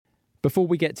Before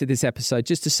we get to this episode,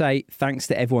 just to say thanks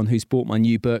to everyone who's bought my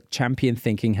new book, Champion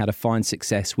Thinking: How to Find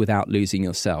Success Without Losing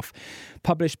Yourself.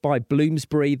 Published by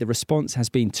Bloomsbury, the response has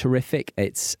been terrific.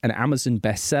 It's an Amazon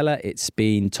bestseller. It's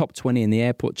been top 20 in the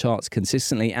airport charts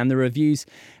consistently, and the reviews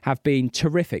have been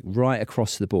terrific right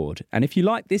across the board. And if you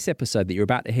like this episode that you're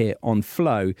about to hear on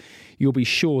Flow, you'll be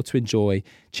sure to enjoy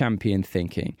Champion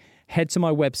Thinking. Head to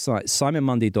my website,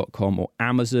 simonmundy.com, or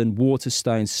Amazon,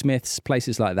 Waterstone, Smiths,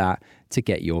 places like that to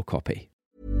get your copy.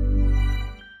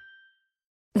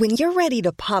 When you're ready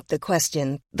to pop the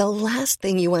question, the last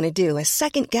thing you want to do is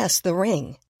second-guess the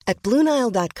ring. At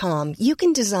BlueNile.com, you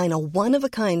can design a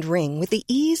one-of-a-kind ring with the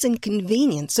ease and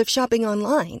convenience of shopping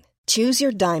online. Choose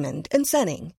your diamond and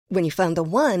setting. When you find the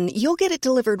one, you'll get it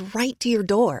delivered right to your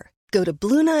door. Go to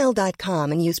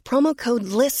BlueNile.com and use promo code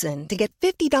LISTEN to get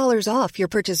 $50 off your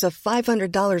purchase of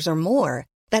 $500 or more.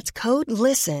 That's code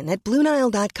LISTEN at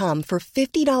BlueNile.com for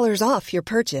 $50 off your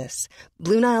purchase.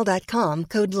 BlueNile.com,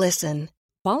 code LISTEN.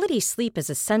 Quality sleep is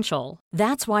essential.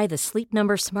 That's why the Sleep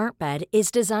Number Smart Bed is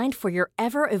designed for your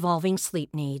ever-evolving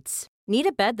sleep needs. Need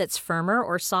a bed that's firmer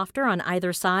or softer on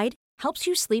either side? Helps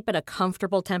you sleep at a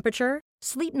comfortable temperature?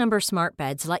 Sleep Number Smart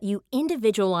Beds let you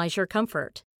individualize your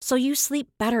comfort, so you sleep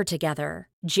better together.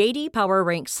 J.D. Power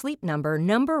ranks Sleep Number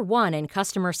number 1 in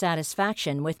customer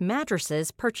satisfaction with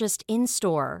mattresses purchased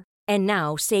in-store. And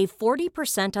now, save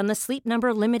 40% on the Sleep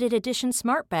Number Limited Edition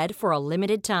Smart Bed for a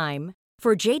limited time.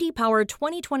 For J.D. Power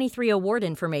 2023 award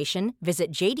information,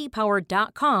 visit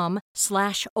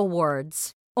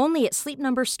jdpower.com/awards. Only at Sleep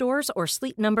Number stores or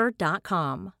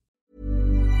sleepnumber.com.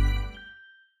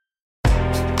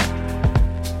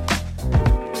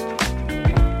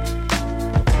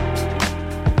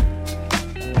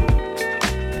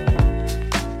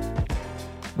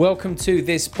 Welcome to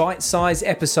this bite-sized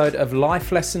episode of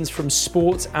Life Lessons from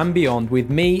Sport and Beyond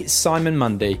with me, Simon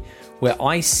Mundy, where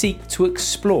I seek to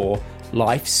explore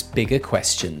life's bigger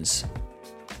questions.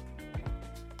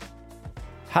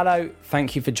 Hello,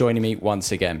 thank you for joining me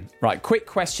once again. Right, quick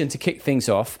question to kick things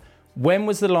off. When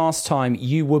was the last time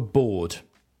you were bored?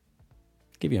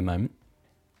 Give you a moment.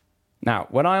 Now,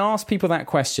 when I ask people that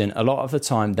question, a lot of the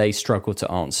time they struggle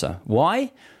to answer.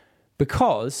 Why?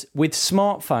 Because with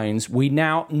smartphones, we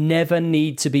now never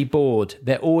need to be bored.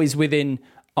 They're always within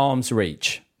arm's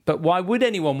reach. But why would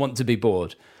anyone want to be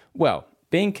bored? Well,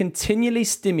 being continually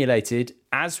stimulated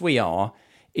as we are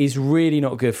is really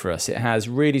not good for us. It has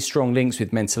really strong links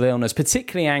with mental illness,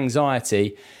 particularly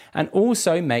anxiety, and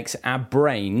also makes our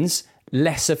brains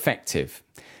less effective.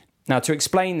 Now, to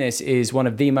explain this is one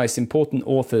of the most important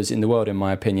authors in the world, in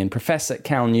my opinion, Professor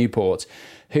Cal Newport,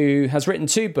 who has written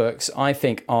 2 books I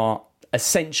think are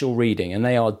essential reading, and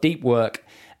they are Deep Work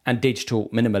and Digital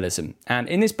Minimalism. And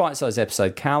in this bite-sized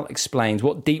episode, Cal explains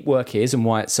what deep work is and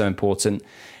why it's so important,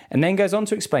 and then goes on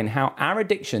to explain how our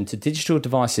addiction to digital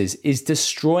devices is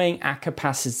destroying our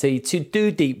capacity to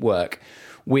do deep work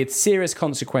with serious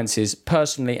consequences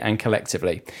personally and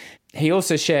collectively. He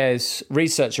also shares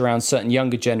research around certain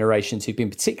younger generations who've been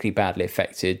particularly badly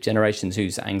affected, generations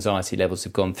whose anxiety levels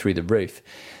have gone through the roof.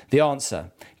 The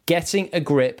answer: getting a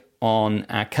grip on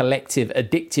our collective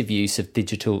addictive use of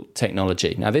digital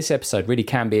technology. Now, this episode really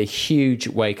can be a huge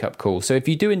wake-up call. So if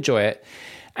you do enjoy it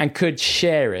and could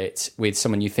share it with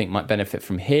someone you think might benefit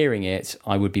from hearing it,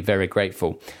 I would be very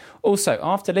grateful. Also,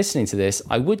 after listening to this,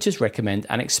 I would just recommend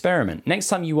an experiment. Next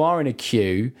time you are in a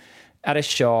queue at a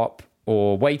shop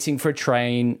or waiting for a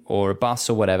train or a bus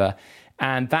or whatever,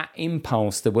 and that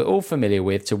impulse that we're all familiar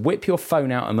with to whip your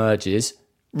phone out emerges,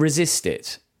 resist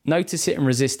it. Notice it and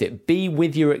resist it. Be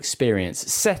with your experience.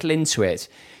 Settle into it.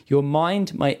 Your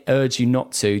mind might urge you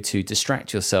not to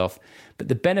distract yourself, but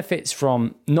the benefits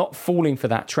from not falling for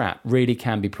that trap really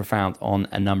can be profound on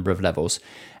a number of levels.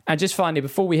 And just finally,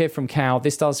 before we hear from Cal,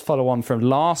 this does follow on from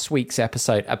last week's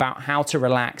episode about how to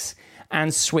relax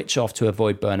and switch off to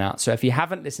avoid burnout. So if you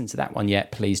haven't listened to that one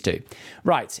yet, please do.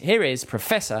 Right, here is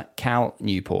Professor Cal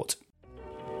Newport.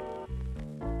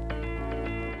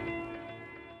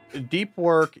 Deep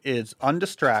work is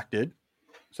undistracted.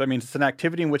 So that means it's an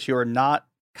activity in which you are not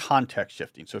context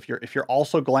shifting. So if you're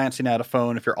also glancing at a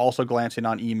phone, if you're also glancing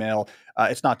on email,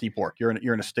 it's not deep work. You're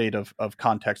in a state of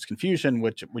context confusion,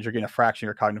 which you're getting a fraction of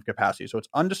your cognitive capacity. So it's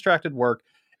undistracted work,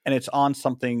 and it's on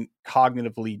something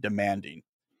cognitively demanding.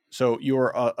 So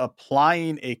you're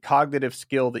applying a cognitive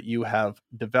skill that you have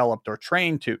developed or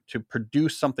trained to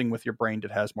produce something with your brain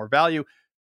that has more value.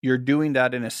 You're doing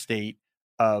that in a state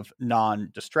of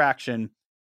non-distraction.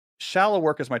 Shallow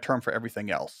work is my term for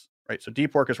everything else, right? So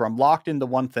deep work is where I'm locked into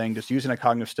one thing, just using a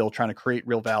cognitive skill, trying to create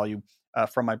real value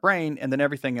from my brain, and then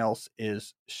everything else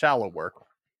is shallow work.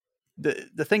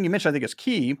 the thing you mentioned, I think, is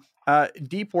key.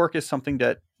 Deep work is something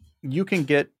that you can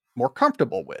get more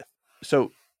comfortable with.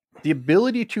 So the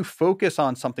ability to focus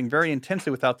on something very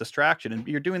intensely without distraction, and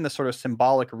you're doing this sort of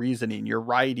symbolic reasoning, you're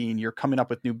writing, you're coming up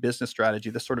with new business strategy,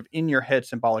 this sort of in your head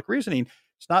symbolic reasoning.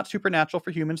 It's not supernatural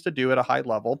for humans to do at a high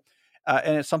level.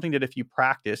 And it's something that if you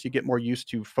practice, you get more used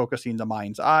to focusing the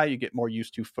mind's eye, you get more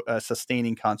used to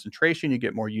sustaining concentration, you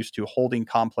get more used to holding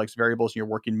complex variables in your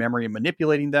working memory and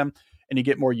manipulating them, and you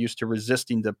get more used to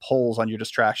resisting the pulls on your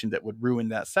distraction that would ruin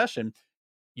that session.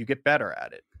 You get better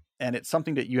at it. And it's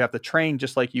something that you have to train,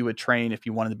 just like you would train if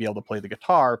you wanted to be able to play the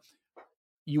guitar.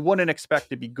 You wouldn't expect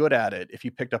to be good at it if you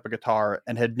picked up a guitar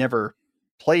and had never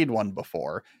played one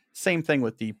before. Same thing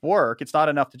with deep work. It's not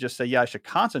enough to just say, yeah, I should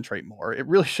concentrate more. It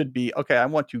really should be, okay, I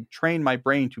want to train my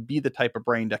brain to be the type of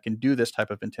brain that can do this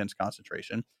type of intense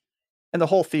concentration. And the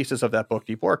whole thesis of that book,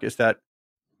 Deep Work, is that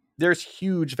there's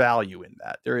huge value in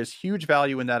that. There is huge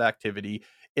value in that activity.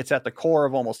 It's at the core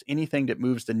of almost anything that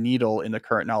moves the needle in the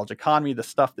current knowledge economy, the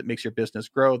stuff that makes your business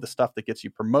grow, the stuff that gets you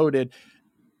promoted.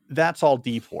 That's all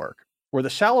deep work. Where the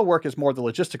shallow work is more the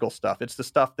logistical stuff. It's the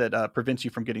stuff that prevents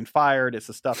you from getting fired. It's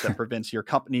the stuff that prevents your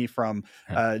company from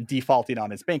defaulting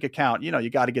on its bank account. You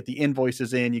got to get the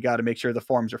invoices in. You got to make sure the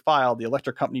forms are filed. The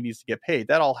electric company needs to get paid.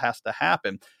 That all has to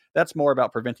happen. That's more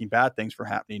about preventing bad things from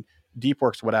happening. Deep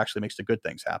work's what actually makes the good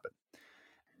things happen.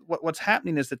 What's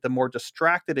happening is that the more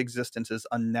distracted existence is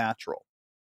unnatural.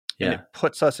 Yeah. And it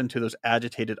puts us into those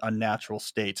agitated, unnatural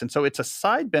states. And so it's a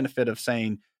side benefit of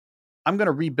saying, I'm going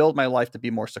to rebuild my life to be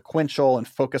more sequential and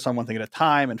focus on one thing at a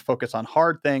time and focus on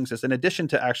hard things. As in addition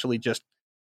to actually just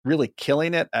really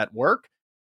killing it at work,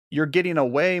 you're getting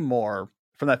away more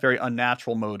from that very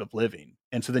unnatural mode of living.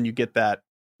 And so then you get that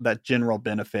general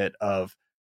benefit of,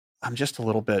 I'm just a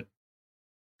little bit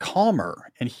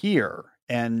calmer and here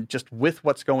and just with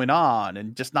what's going on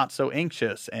and just not so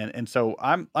anxious. And so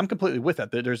I'm completely with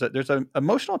that. There's a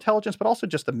emotional intelligence, but also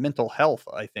just a mental health,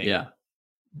 I think. Yeah.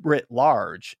 Writ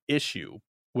large issue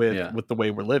with the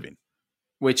way we're living,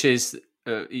 which is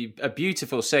a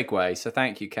beautiful segue. So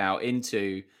thank you, Cal.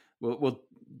 Into we'll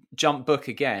jump book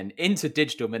again into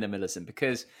digital minimalism,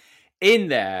 because in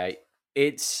there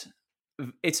it's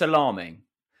alarming,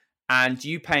 and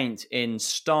you paint in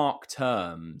stark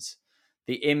terms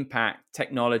the impact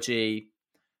technology,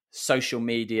 social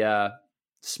media,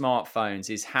 smartphones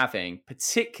is having,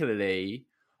 particularly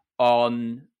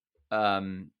on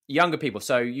younger people.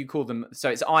 So you call them, so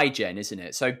it's iGen, isn't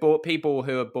it? So people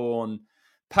who are born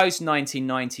post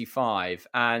 1995,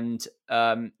 and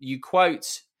you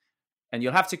quote, and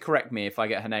you'll have to correct me if I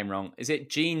get her name wrong. Is it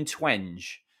Jean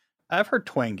Twenge? I've heard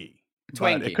Twenge.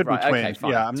 Twenge, it could right? be Twenge. Okay,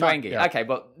 fine. Yeah, I'm Twenge. Not, yeah. Okay,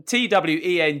 but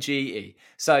Twenge.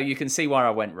 So you can see where I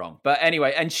went wrong. But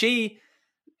anyway, and she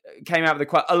came out with a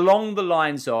quote along the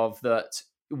lines of that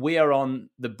we are on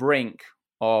the brink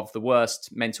of the worst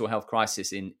mental health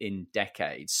crisis in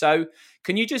decades. So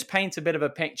can you just paint a bit of a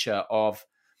picture of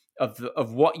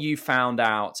what you found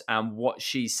out and what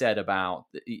she said about,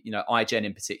 iGen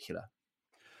in particular?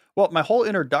 Well, my whole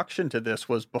introduction to this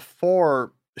was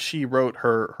before she wrote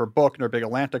her book and her big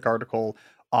Atlantic article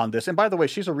on this. And by the way,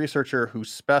 she's a researcher who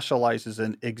specializes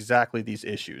in exactly these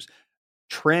issues.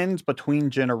 Trends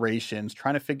between generations,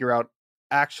 trying to figure out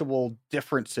actual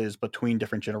differences between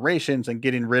different generations and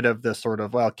getting rid of the sort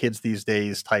of, kids these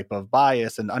days type of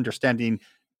bias, and understanding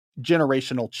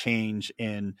generational change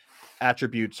in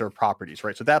attributes or properties,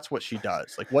 right? So that's what she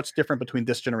does. Like, what's different between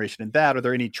this generation and that? Are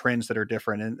there any trends that are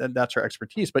different? And that's her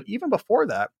expertise. But even before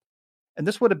that, and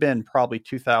this would have been probably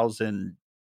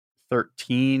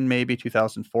 2013, maybe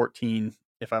 2014,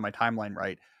 if I have my timeline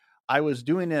right, I was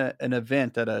doing an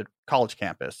event at a college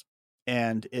campus,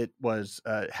 and it was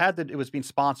it was being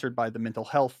sponsored by the mental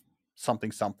health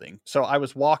something. So I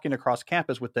was walking across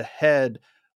campus with the head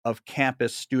of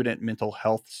campus student mental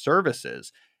health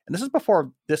services. And this is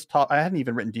before this talk. I hadn't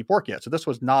even written Deep Work yet. So this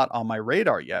was not on my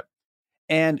radar yet.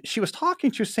 And she was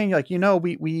saying, like,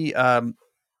 we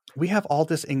have all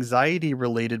this anxiety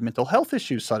related mental health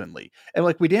issues suddenly. And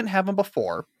like, we didn't have them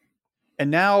before.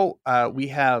 And now we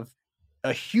have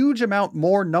a huge amount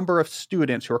more number of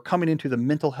students who are coming into the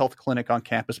mental health clinic on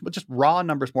campus, but just raw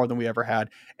numbers more than we ever had.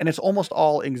 And it's almost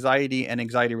all anxiety and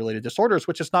anxiety related disorders,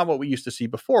 which is not what we used to see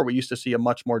before. We used to see a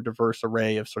much more diverse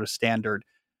array of sort of standard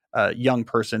young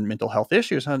person mental health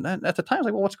issues. And at the time, I was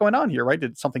like, well, what's going on here, right?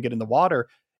 Did something get in the water?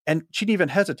 And she didn't even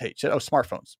hesitate. She said,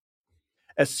 smartphones.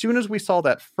 As soon as we saw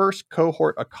that first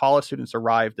cohort of college students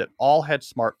arrived that all had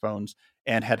smartphones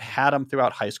and had them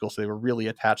throughout high school, so they were really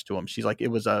attached to them, she's like, it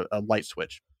was a light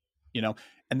switch,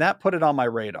 and that put it on my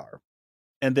radar.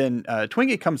 And then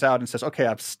Twenge comes out and says, okay,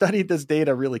 I've studied this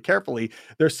data really carefully.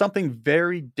 There's something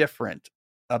very different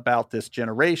about this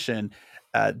generation.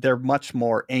 They're much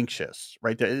more anxious,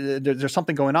 right? There's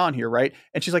something going on here, right?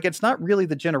 And she's like, it's not really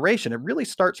the generation. It really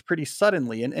starts pretty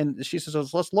suddenly. And she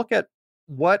says, let's look at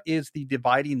what is the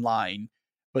dividing line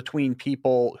between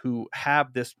people who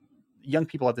have this, young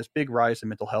people have this big rise in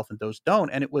mental health and those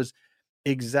don't. And it was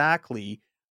exactly,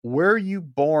 were you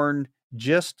born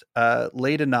just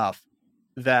late enough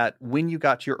that when you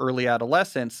got to your early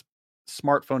adolescence,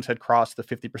 smartphones had crossed the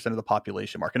 50% of the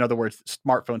population mark. In other words,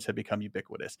 smartphones had become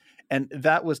ubiquitous. And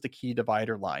that was the key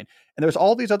divider line. And there's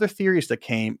all these other theories that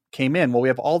came in. Well, we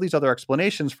have all these other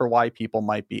explanations for why people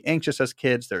might be anxious as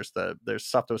kids. There's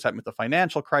stuff that was happening with the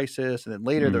financial crisis. And then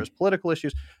later there's political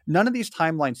issues. None of these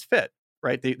timelines fit,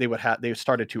 right? They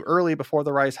started too early before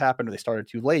the rise happened, or they started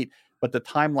too late. But the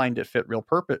timeline that fit real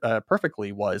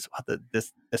perfectly was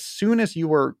this: as soon as you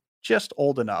were just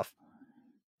old enough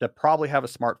to probably have a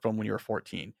smartphone when you were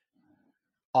 14,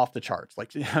 off the charts.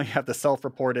 Like, you have the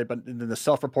self-reported, but then the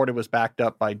self-reported was backed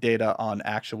up by data on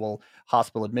actual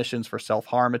hospital admissions for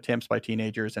self-harm attempts by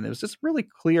teenagers. And it was this really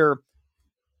clear,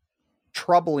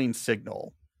 troubling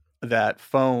signal that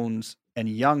phones and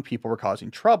young people were causing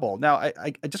trouble. Now,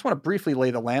 I just want to briefly lay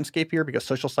the landscape here, because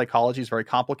social psychology is very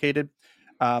complicated.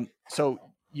 So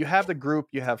you have the group,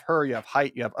 you have her, you have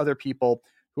Haidt, you have other people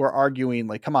who are arguing,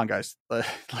 like, come on, guys,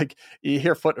 like you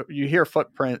hear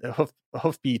footprint,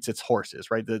 hoof beats, it's horses,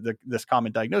 right? This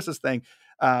common diagnosis thing.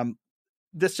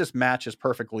 This just matches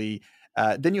perfectly.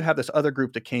 Then you have this other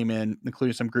group that came in,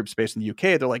 including some groups based in the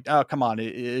UK. They're like, oh, come on,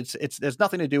 there's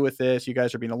nothing to do with this. You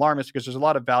guys are being alarmist, because there's a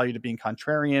lot of value to being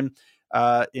contrarian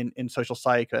in social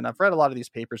psych. And I've read a lot of these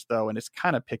papers, though, and it's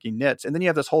kind of picking nits. And then you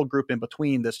have this whole group in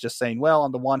between that's just saying, well,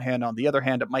 on the one hand, on the other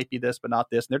hand, it might be this, but not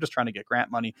this. And they're just trying to get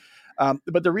grant money.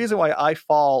 But the reason why I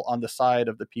fall on the side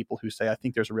of the people who say I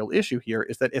think there's a real issue here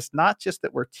is that it's not just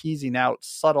that we're teasing out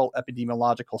subtle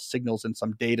epidemiological signals in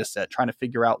some data set, trying to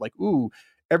figure out, like, ooh,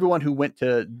 everyone who went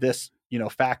to this,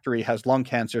 factory has lung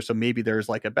cancer, so maybe there's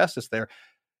like asbestos there.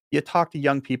 You talk to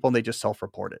young people and they just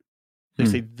self-report it. They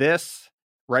say, this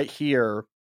right here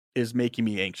is making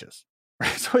me anxious.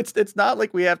 Right? So it's not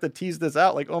like we have to tease this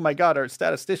out, like, oh my God, our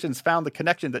statisticians found the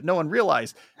connection that no one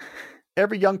realized.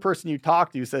 Every young person you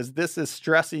talk to says, this is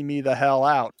stressing me the hell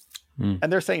out.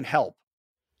 And they're saying help.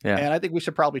 Yeah. And I think we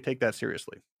should probably take that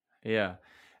seriously. Yeah.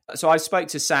 So I spoke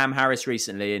to Sam Harris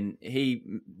recently, and he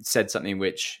said something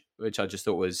which I just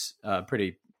thought was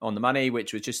pretty on the money,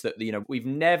 which was just that, we've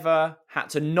never had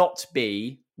to not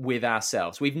be with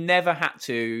ourselves. We've never had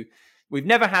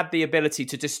the ability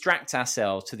to distract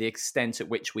ourselves to the extent at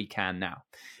which we can now.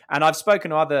 And I've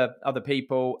spoken to other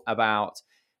people about,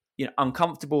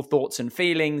 uncomfortable thoughts and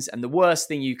feelings. And the worst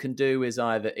thing you can do is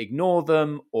either ignore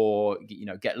them or,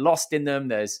 get lost in them.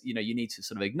 There's, you need to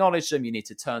sort of acknowledge them. You need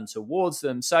to turn towards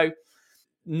them. So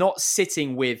not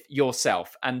sitting with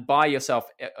yourself, and by yourself,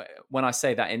 when I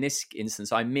say that in this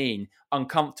instance, I mean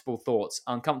uncomfortable thoughts,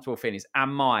 uncomfortable feelings, our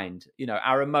mind,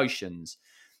 our emotions.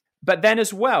 But then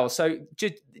as well, so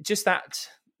just that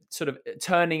sort of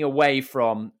turning away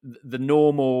from the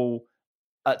normal,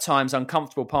 at times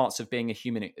uncomfortable parts of being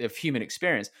human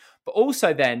experience, but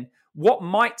also then what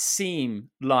might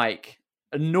seem like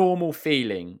a normal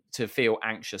feeling to feel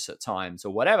anxious at times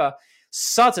or whatever,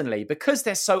 suddenly, because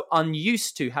they're so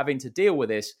unused to having to deal with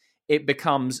this, it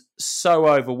becomes so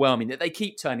overwhelming that they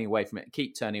keep turning away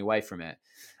from it.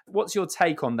 What's your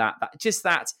take on that? Just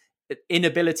that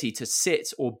inability to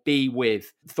sit or be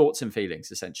with thoughts and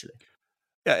feelings, essentially.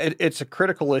 Yeah, it's a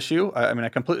critical issue. I mean, I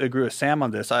completely agree with Sam on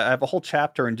this. I have a whole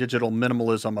chapter in Digital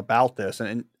Minimalism about this,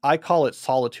 and I call it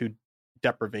solitude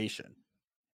deprivation.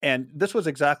 And this was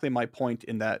exactly my point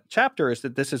in that chapter, is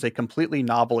that this is a completely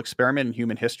novel experiment in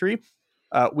human history.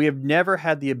 We have never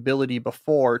had the ability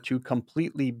before to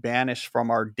completely banish from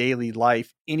our daily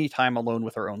life any time alone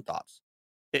with our own thoughts.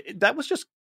 That was just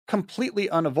completely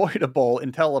unavoidable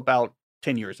until about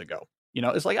 10 years ago.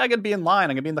 It's like, I could be in line,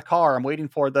 I'm gonna be in the car, I'm waiting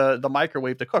for the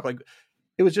microwave to cook. Like,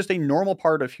 it was just a normal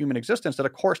part of human existence that,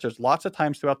 of course, there's lots of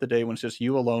times throughout the day when it's just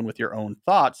you alone with your own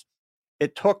thoughts.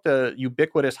 It took the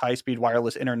ubiquitous high-speed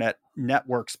wireless internet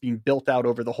networks being built out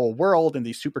over the whole world and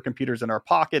these supercomputers in our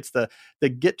pockets to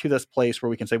get to this place where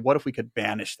we can say, what if we could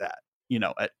banish that?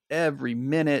 At every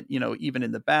minute, even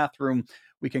in the bathroom,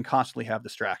 we can constantly have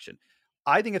distraction.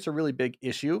 I think it's a really big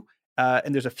issue.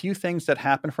 And there's a few things that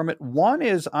happen from it. One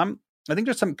is, I think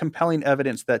there's some compelling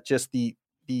evidence that just the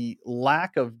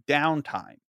lack of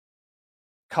downtime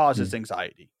causes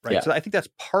anxiety, right? Yeah. So I think that's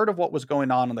part of what was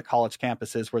going on the college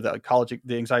campuses, where the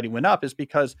anxiety went up, is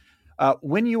because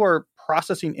when you are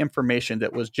processing information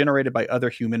that was generated by other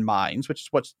human minds, which is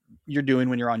what you're doing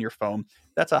when you're on your phone,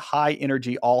 that's a high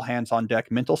energy, all hands on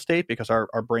deck mental state because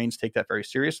our brains take that very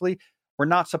seriously. We're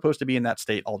not supposed to be in that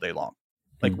state all day long.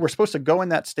 Like we're supposed to go in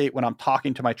that state when I'm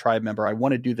talking to my tribe member. I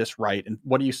want to do this right. And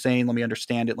what are you saying? Let me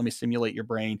understand it. Let me simulate your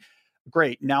brain.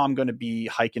 Great. Now I'm going to be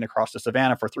hiking across the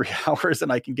savannah for 3 hours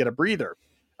and I can get a breather.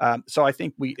 So I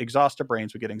think we exhaust our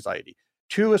brains, we get anxiety.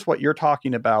 2 is what you're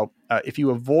talking about. If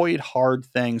you avoid hard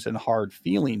things and hard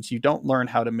feelings, you don't learn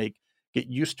how to get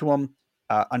used to them,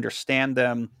 understand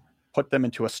them, put them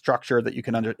into a structure that you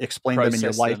can explain them in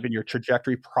your life and your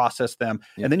trajectory, process them.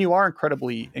 Yeah. And then you are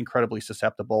incredibly, incredibly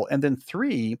susceptible. And then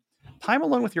 3, time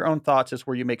alone with your own thoughts is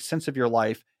where you make sense of your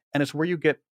life. And it's where you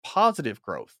get positive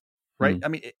growth, right? I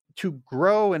mean, to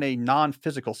grow in a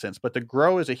non-physical sense, but to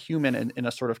grow as a human in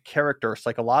a sort of character,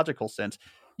 psychological sense,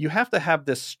 you have to have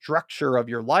this structure of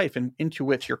your life into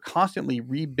which you're constantly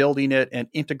rebuilding it and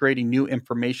integrating new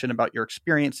information about your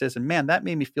experiences. And man, that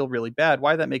made me feel really bad.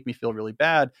 Why did that make me feel really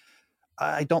bad?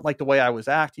 I don't like the way I was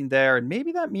acting there. And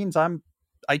maybe that means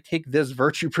I take this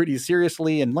virtue pretty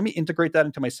seriously, and let me integrate that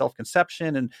into my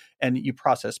self-conception, and you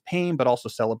process pain, but also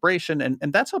celebration.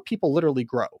 And that's how people literally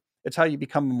grow. It's how you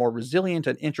become a more resilient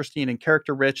and interesting and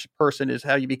character-rich person, is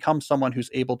how you become someone who's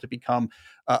able to become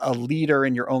a leader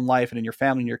in your own life and in your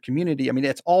family and your community. I mean,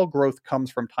 it's all growth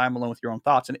comes from time alone with your own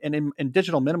thoughts. And in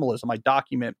digital minimalism, I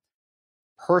document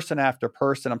person after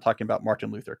person. I'm talking about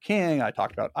Martin Luther King. I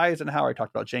talked about Eisenhower. I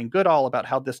talked about Jane Goodall, about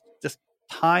how this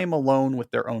time alone with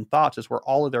their own thoughts is where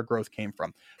all of their growth came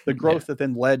from. The growth that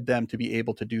then led them to be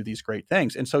able to do these great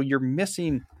things. And so you're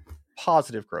missing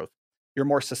positive growth. You're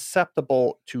more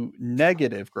susceptible to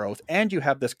negative growth. And you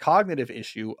have this cognitive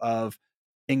issue of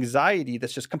anxiety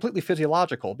that's just completely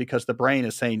physiological because the brain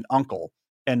is saying uncle.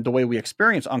 And the way we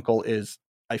experience uncle is,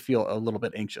 I feel a little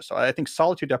bit anxious. So I think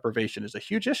solitude deprivation is a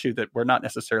huge issue that we're not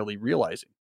necessarily realizing.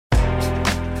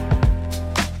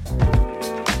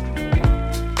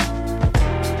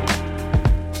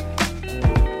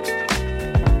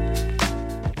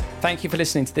 Thank you for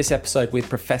listening to this episode with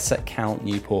Professor Cal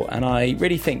Newport. And I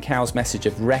really think Cal's message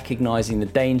of recognizing the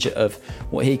danger of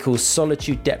what he calls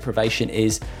solitude deprivation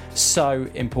is so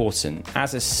important.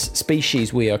 As a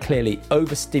species, we are clearly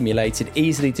overstimulated,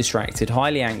 easily distracted,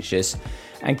 highly anxious,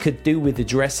 and could do with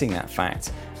addressing that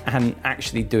fact and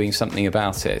actually doing something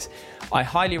about it. I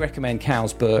highly recommend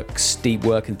Cal's books, Deep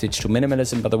Work and Digital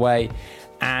Minimalism, by the way.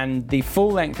 And the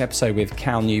full-length episode with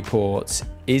Cal Newport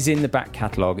is in the back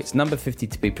catalogue. It's number 50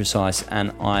 to be precise,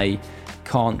 and I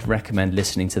can't recommend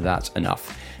listening to that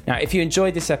enough. Now, if you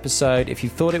enjoyed this episode, if you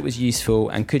thought it was useful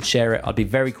and could share it, I'd be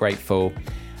very grateful.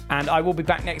 And I will be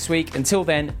back next week. Until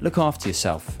then, look after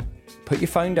yourself. Put your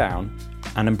phone down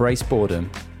and embrace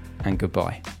boredom. And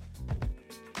goodbye.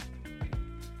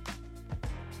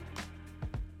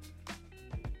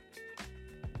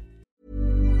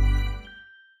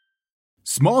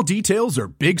 Small details are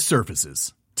big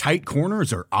surfaces. Tight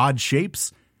corners are odd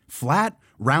shapes. Flat,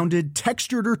 rounded,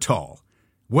 textured, or tall.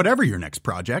 Whatever your next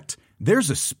project, there's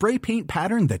a spray paint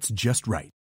pattern that's just right.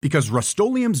 Because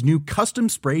Rust-Oleum's new Custom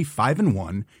Spray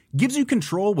 5-in-1 gives you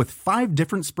control with 5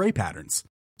 different spray patterns.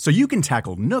 So you can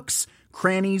tackle nooks,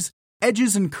 crannies,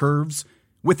 edges, and curves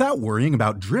without worrying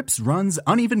about drips, runs,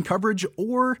 uneven coverage,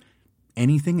 or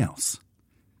anything else.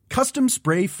 Custom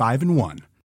Spray 5-in-1.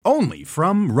 Only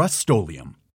from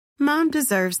Rust-Oleum. Mom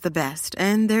deserves the best,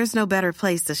 and there's no better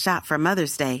place to shop for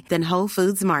Mother's Day than Whole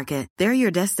Foods Market. They're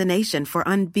your destination for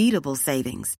unbeatable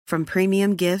savings, from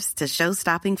premium gifts to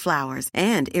show-stopping flowers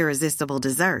and irresistible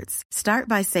desserts. Start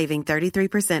by saving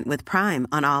 33% with Prime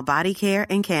on all body care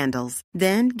and candles.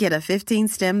 Then get a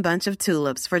 15-stem bunch of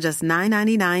tulips for just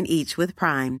 $9.99 each with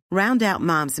Prime. Round out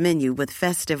Mom's menu with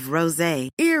festive rosé,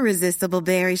 irresistible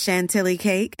berry chantilly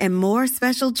cake, and more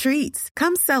special treats.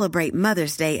 Come celebrate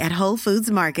Mother's Day at Whole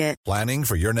Foods Market. Planning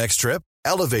for your next trip?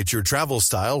 Elevate your travel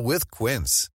style with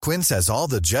Quince. Quince has all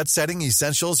the jet-setting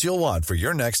essentials you'll want for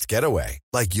your next getaway,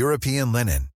 like European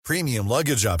linen, premium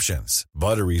luggage options,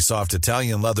 buttery soft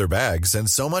Italian leather bags, and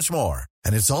so much more.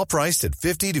 And it's all priced at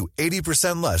 50 to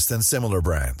 80% less than similar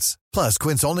brands. Plus,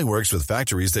 Quince only works with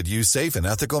factories that use safe and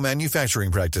ethical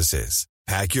manufacturing practices.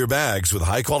 Pack your bags with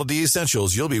high-quality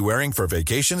essentials you'll be wearing for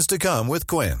vacations to come with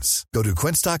Quince. Go to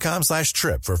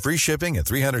quince.com/trip for free shipping and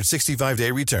 365-day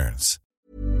returns.